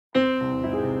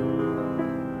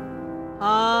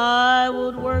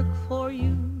work for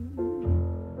you,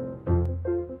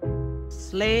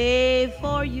 slave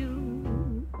for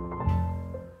you,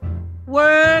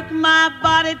 work my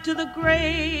body to the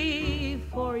grave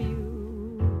for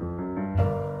you.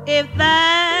 If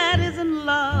that isn't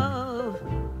love,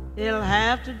 it'll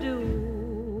have to do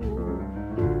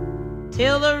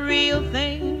till the real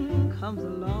thing comes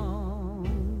along.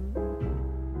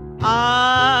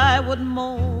 I would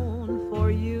moan for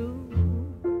you,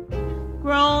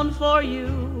 groan for you,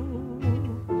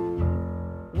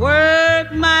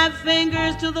 work my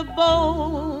fingers to the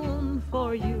bone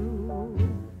for you.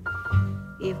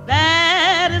 If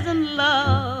that isn't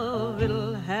love,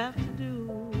 it'll have to do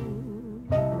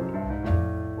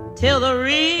till the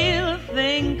real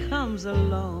thing comes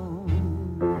along.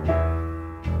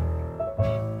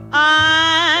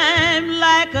 I'm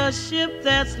like a ship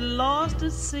that's lost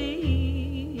at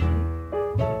sea.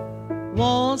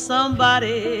 Won't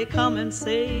somebody come and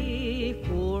save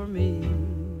for me?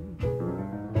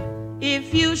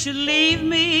 If you should leave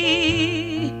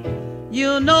me,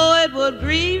 you know it would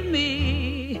grieve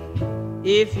me.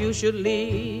 If you should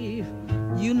leave,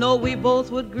 you know we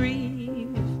both would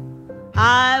grieve.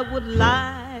 I would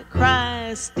lie,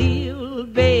 cry, steal,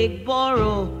 beg,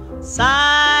 borrow,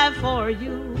 sigh for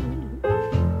you,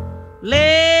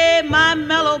 lay my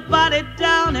mellow body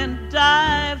down and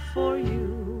die for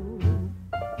you.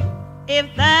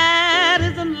 If that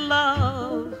isn't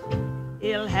love,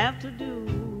 it'll have to do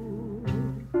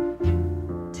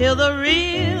till the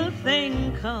real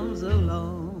thing comes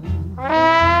along.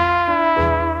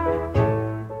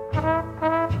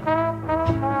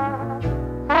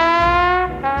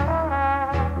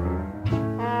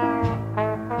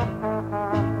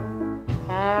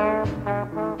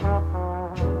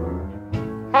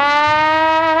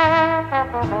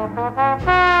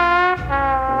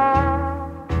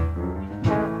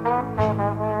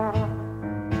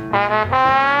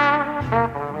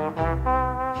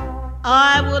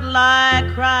 I would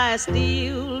lie, cry,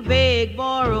 steal, beg,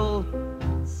 borrow,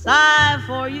 sigh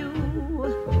for you,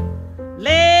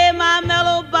 lay my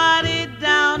mellow body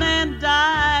down and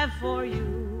die for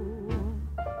you.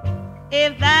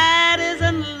 If that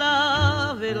isn't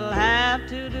love, it'll have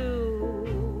to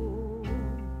do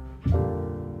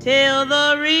till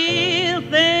the real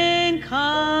thing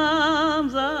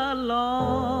comes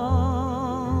along.